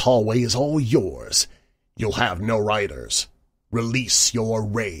next hallway is all yours. You'll have no riders. Release your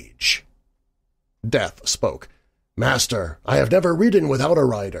rage." Death spoke. "Master, I have never ridden without a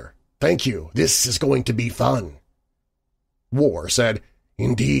rider. Thank you, this is going to be fun." War said,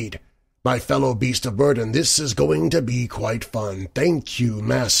 "Indeed, my fellow beast of burden, this is going to be quite fun. Thank you,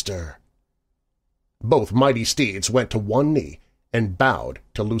 Master." Both mighty steeds went to one knee and bowed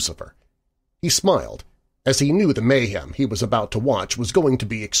to Lucifer. He smiled, as he knew the mayhem he was about to watch was going to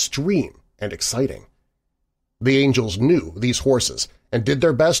be extreme and exciting. The angels knew these horses and did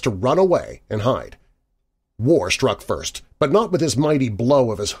their best to run away and hide. War struck first, but not with his mighty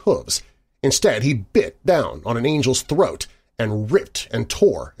blow of his hooves. Instead, he bit down on an angel's throat and ripped and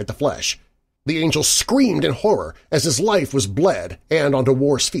tore at the flesh. The angel screamed in horror as his life was bled and onto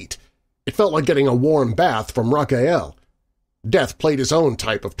War's feet. It felt like getting a warm bath from Raphael. Death played his own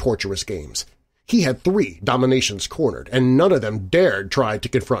type of torturous games. He had 3 dominations cornered, and none of them dared try to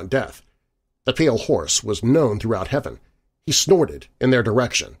confront Death. The pale horse was known throughout heaven. He snorted in their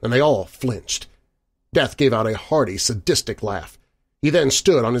direction, and they all flinched. Death gave out a hearty, sadistic laugh. He then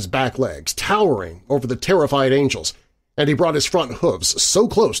stood on his back legs, towering over the terrified angels, and he brought his front hooves so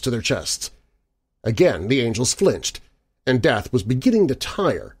close to their chests. Again the angels flinched, and Death was beginning to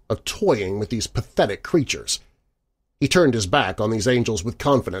tire of toying with these pathetic creatures. He turned his back on these angels with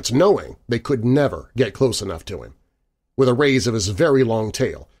confidence, knowing they could never get close enough to him. With a raise of his very long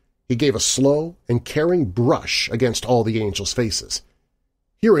tail, he gave a slow and caring brush against all the angels' faces.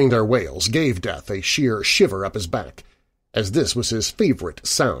 Hearing their wails gave Death a sheer shiver up his back, as this was his favorite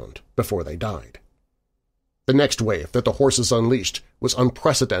sound before they died. The next wave that the horses unleashed was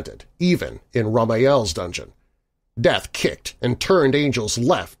unprecedented, even in Raphael's dungeon. Death kicked and turned angels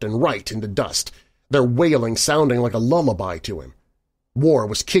left and right into dust, their wailing sounding like a lullaby to him. War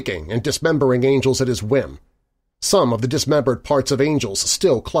was kicking and dismembering angels at his whim. Some of the dismembered parts of angels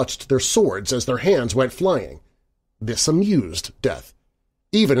still clutched their swords as their hands went flying. This amused Death.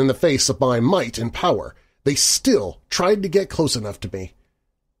 Even in the face of my might and power, they still tried to get close enough to me.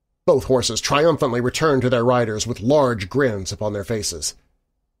 Both horses triumphantly returned to their riders with large grins upon their faces.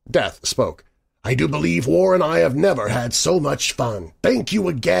 Death spoke. "I do believe War and I have never had so much fun. Thank you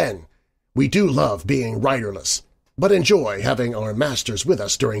again. We do love being riderless, but enjoy having our masters with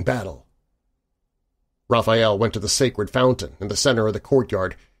us during battle." Raphael went to the sacred fountain in the center of the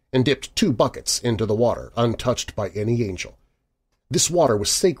courtyard and dipped 2 buckets into the water, untouched by any angel. This water was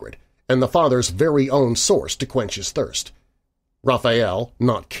sacred, and the Father's very own source to quench his thirst. Raphael,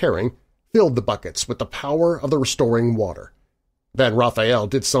 not caring, filled the buckets with the power of the restoring water. Then Raphael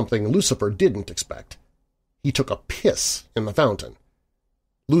did something Lucifer didn't expect. He took a piss in the fountain.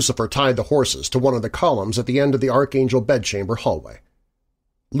 Lucifer tied the horses to one of the columns at the end of the archangel bedchamber hallway.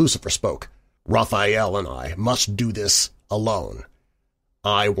 Lucifer spoke. "Raphael and I must do this alone.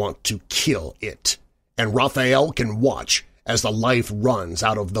 I want to kill it, and Raphael can watch as the life runs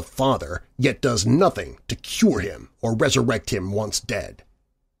out of the Father, yet does nothing to cure him or resurrect him once dead."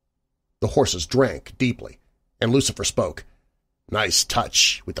 The horses drank deeply, and Lucifer spoke. "Nice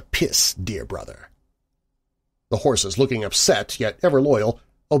touch with the piss, dear brother." The horses, looking upset yet ever loyal,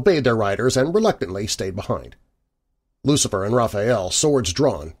 obeyed their riders and reluctantly stayed behind. Lucifer and Raphael, swords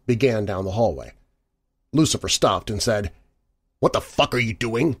drawn, began down the hallway. Lucifer stopped and said, "What the fuck are you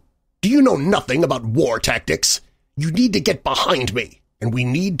doing? Do you know nothing about war tactics? You need to get behind me, and we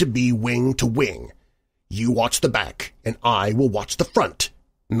need to be wing to wing. You watch the back, and I will watch the front.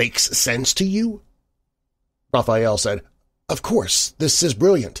 Makes sense to you?" Raphael said, "Of course, this is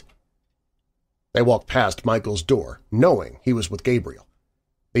brilliant." They walked past Michael's door, knowing he was with Gabriel.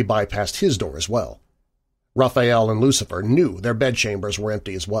 They bypassed his door as well. Raphael and Lucifer knew their bedchambers were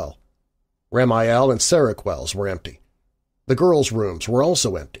empty as well. Ramiel and Seraquel's were empty. The girls' rooms were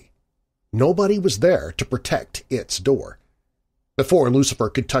also empty. Nobody was there to protect its door. Before Lucifer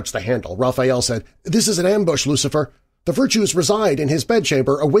could touch the handle, Raphael said, "This is an ambush, Lucifer. The virtues reside in his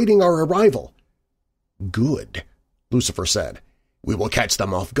bedchamber awaiting our arrival." "Good," Lucifer said. "We will catch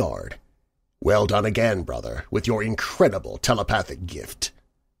them off guard. Well done again, brother, with your incredible telepathic gift."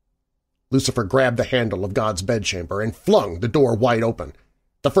 Lucifer grabbed the handle of God's bedchamber and flung the door wide open.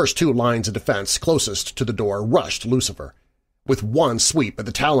 The first 2 lines of defense closest to the door rushed Lucifer. With one sweep of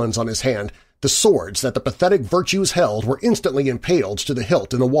the talons on his hand, the swords that the pathetic virtues held were instantly impaled to the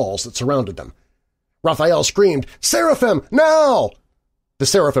hilt in the walls that surrounded them. Raphael screamed, "Seraphim, now!" The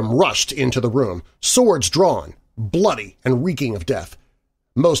seraphim rushed into the room, swords drawn, bloody and reeking of death.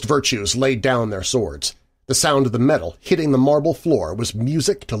 Most virtues laid down their swords. The sound of the metal hitting the marble floor was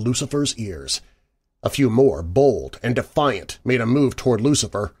music to Lucifer's ears. A few more, bold and defiant, made a move toward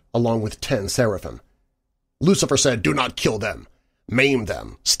Lucifer, along with 10 seraphim. Lucifer said, "Do not kill them. Maim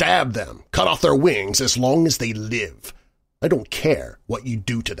them, stab them, cut off their wings as long as they live. I don't care what you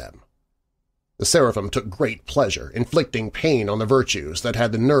do to them." The seraphim took great pleasure, inflicting pain on the virtues that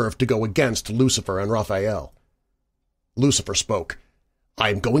had the nerve to go against Lucifer and Raphael. Lucifer spoke, "I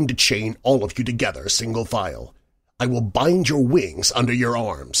am going to chain all of you together single file. I will bind your wings under your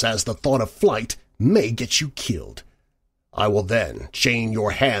arms, as the thought of flight may get you killed. I will then chain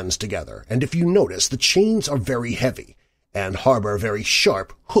your hands together, and if you notice, the chains are very heavy and harbor very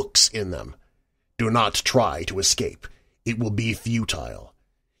sharp hooks in them. Do not try to escape. It will be futile.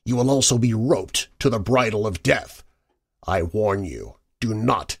 You will also be roped to the bridle of death. I warn you, do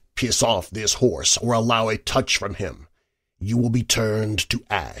not piss off this horse or allow a touch from him. You will be turned to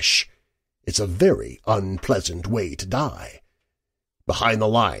ash. It's a very unpleasant way to die. Behind the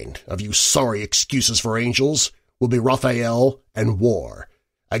line of you sorry excuses for angels will be Raphael and war.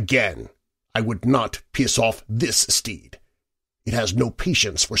 Again, I would not piss off this steed. It has no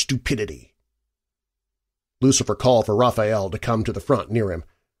patience for stupidity." Lucifer called for Raphael to come to the front near him,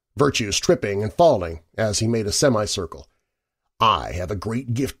 virtues tripping and falling as he made a semicircle. "I have a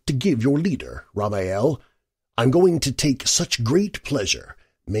great gift to give your leader, Raphael. I'm going to take such great pleasure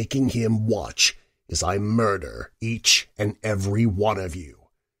making him watch as I murder each and every one of you,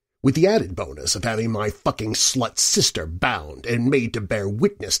 with the added bonus of having my fucking slut sister bound and made to bear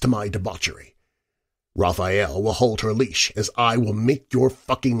witness to my debauchery. Raphael will hold her leash as I will make your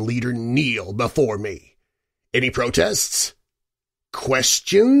fucking leader kneel before me. Any protests?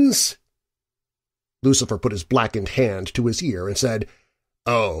 Questions?" Lucifer put his blackened hand to his ear and said,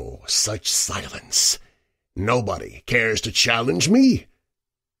 "Oh, such silence. Nobody cares to challenge me?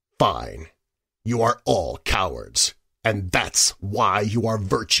 Fine. You are all cowards, and that's why you are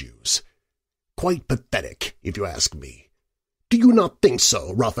virtues. Quite pathetic, if you ask me. Do you not think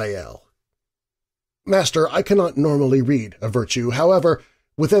so, Raphael?" "Master, I cannot normally read a virtue. However,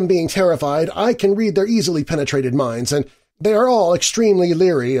 with them being terrified, I can read their easily penetrated minds, and they are all extremely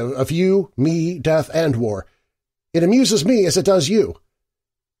leery of you, me, death, and war. It amuses me as it does you."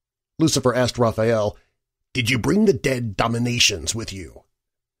 Lucifer asked Raphael, "Did you bring the dead dominations with you?"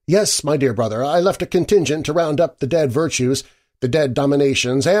 "Yes, my dear brother, I left a contingent to round up the dead virtues. The dead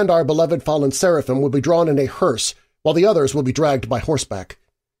dominations and our beloved fallen seraphim will be drawn in a hearse, while the others will be dragged by horseback."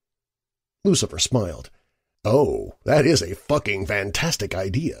 Lucifer smiled. "Oh, that is a fucking fantastic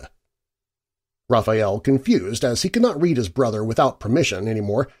idea." Raphael, confused as he could not read his brother without permission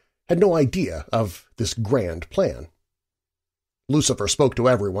anymore, had no idea of this grand plan. Lucifer spoke to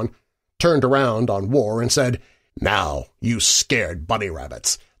everyone, turned around on war, and said, "Now, you scared bunny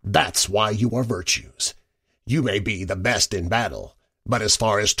rabbits, that's why you are virtues. You may be the best in battle, but as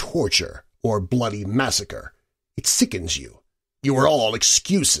far as torture or bloody massacre, it sickens you. You are all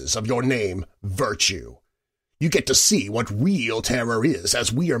excuses of your name, virtue. You get to see what real terror is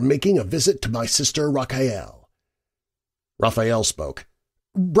as we are making a visit to my sister Raphael." Raphael spoke.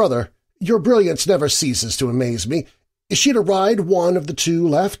 "Brother, your brilliance never ceases to amaze me. Is she to ride one of the two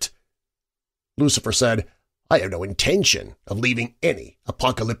left?" Lucifer said, "I have no intention of leaving any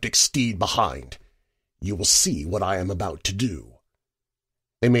apocalyptic steed behind. You will see what I am about to do."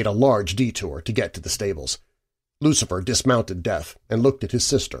 They made a large detour to get to the stables. Lucifer dismounted Death and looked at his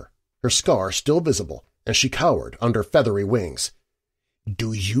sister, her scar still visible, and she cowered under feathery wings.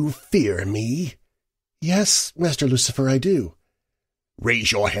 "Do you fear me?" "Yes, Master Lucifer, I do."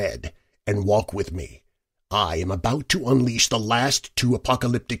 "Raise your head and walk with me. I am about to unleash the last two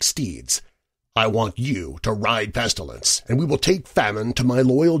apocalyptic steeds. I want you to ride Pestilence, and we will take Famine to my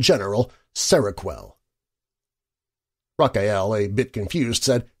loyal general, Seraquel." Raphael, a bit confused,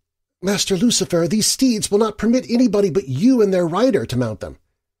 said, "Master Lucifer, these steeds will not permit anybody but you and their rider to mount them."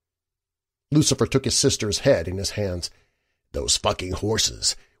 Lucifer took his sister's head in his hands. "Those fucking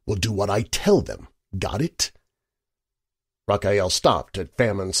horses will do what I tell them. Got it?" Raphael stopped at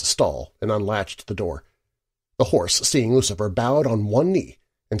Famine's stall and unlatched the door. The horse, seeing Lucifer, bowed on one knee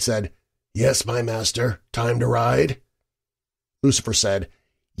and said, "Yes, my master, time to ride?" Lucifer said,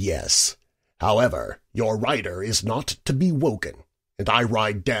 "Yes. However, your rider is not to be woken, and I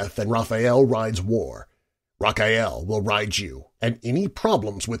ride death and Raphael rides war. Raphael will ride you, and any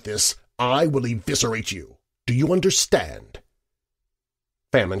problems with this, I will eviscerate you. Do you understand?"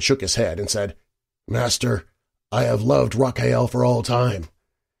 Famine shook his head and said, "Master, I have loved Raphael for all time.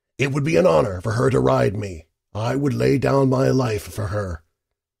 It would be an honor for her to ride me. I would lay down my life for her."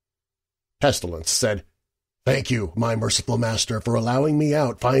 Pestilence said, "Thank you, my merciful master, for allowing me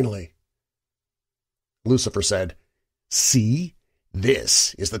out finally." Lucifer said, "See?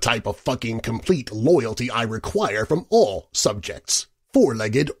 This is the type of fucking complete loyalty I require from all subjects,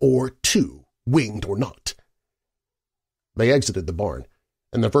 four-legged or two, winged or not." They exited the barn,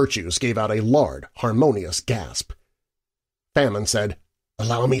 and the virtues gave out a loud, harmonious gasp. Famine said,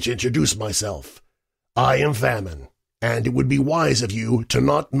 "Allow me to introduce myself. I am Famine, and it would be wise of you to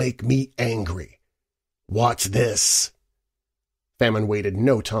not make me angry. Watch this." Famine waited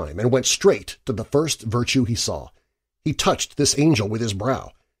no time and went straight to the first virtue he saw. He touched this angel with his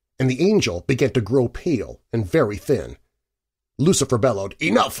brow, and the angel began to grow pale and very thin. Lucifer bellowed,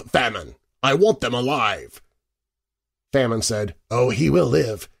 "Enough, Famine! I want them alive!" Famine said, "Oh, he will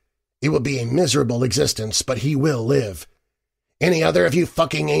live. It will be a miserable existence, but he will live. Any other of you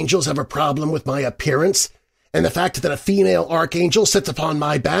fucking angels have a problem with my appearance and the fact that a female archangel sits upon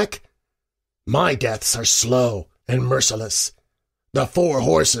my back? My deaths are slow and merciless. The 4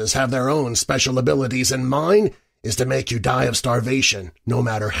 horses have their own special abilities, and mine is to make you die of starvation no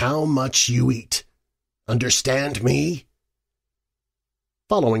matter how much you eat. Understand me?"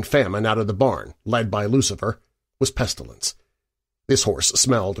 Following Famine out of the barn, led by Lucifer, was Pestilence. This horse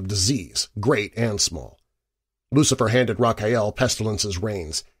smelled of disease, great and small. Lucifer handed Raphael Pestilence's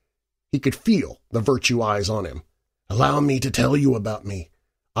reins. He could feel the virtue eyes on him. "Allow me to tell you about me.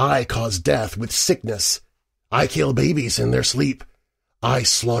 I cause death with sickness. I kill babies in their sleep. I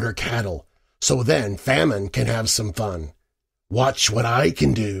slaughter cattle, so then Famine can have some fun. Watch what I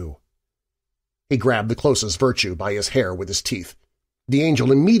can do." He grabbed the closest virtue by his hair with his teeth. The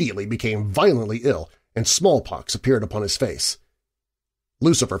angel immediately became violently ill, and smallpox appeared upon his face.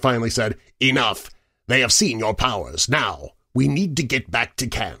 Lucifer finally said, "Enough! They have seen your powers. Now, we need to get back to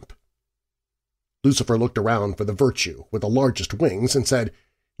camp." Lucifer looked around for the virtue with the largest wings and said,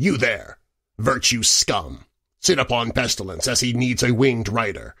 "You there, virtue scum! Sit upon Pestilence as he needs a winged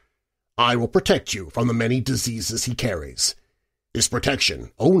rider. I will protect you from the many diseases he carries. This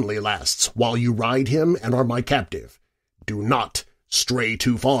protection only lasts while you ride him and are my captive. Do not stray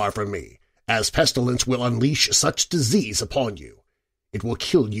too far from me, as Pestilence will unleash such disease upon you. It will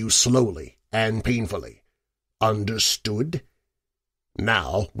kill you slowly and painfully. Understood?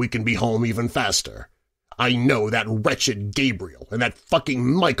 Now we can be home even faster. I know that wretched Gabriel and that fucking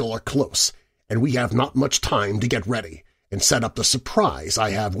Michael are close, and we have not much time to get ready and set up the surprise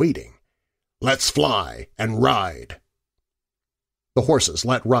I have waiting. Let's fly and ride." The horses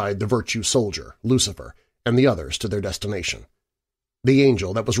let ride the virtue soldier, Lucifer, and the others to their destination. The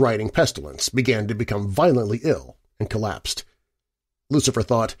angel that was riding Pestilence began to become violently ill and collapsed. Lucifer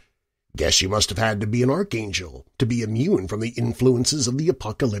thought, "Guess you must have had to be an archangel to be immune from the influences of the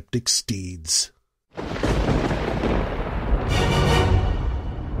apocalyptic steeds."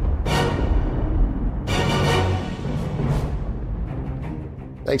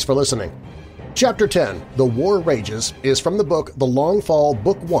 Thanks for listening. Chapter 10, The War Rages, is from the book The Long Fall,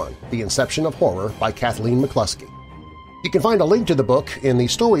 Book 1, The Inception of Horror by Kathleen McCluskey. You can find a link to the book in the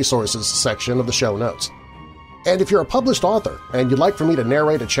Story Sources section of the show notes. And if you're a published author and you'd like for me to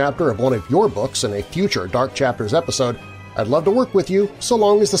narrate a chapter of one of your books in a future Dark Chapters episode, I'd love to work with you so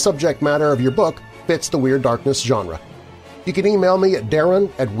long as the subject matter of your book fits the Weird Darkness genre. You can email me at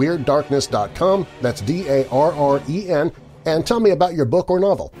darren@weirddarkness.com, that's D-A-R-R-E-N, and tell me about your book or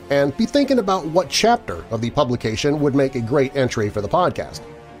novel, and be thinking about what chapter of the publication would make a great entry for the podcast.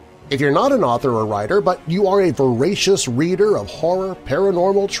 If you're not an author or writer, but you are a voracious reader of horror,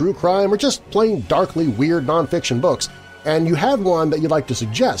 paranormal, true crime, or just plain darkly weird nonfiction books, and you have one that you'd like to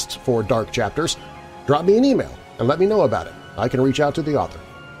suggest for Dark Chapters, drop me an email and let me know about it. I can reach out to the author.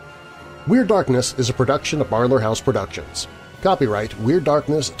 Weird Darkness is a production of Marlar House Productions. Copyright Weird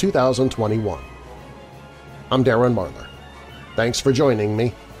Darkness 2021. I'm Darren Marlar. Thanks for joining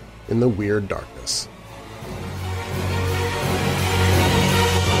me in the Weird Darkness.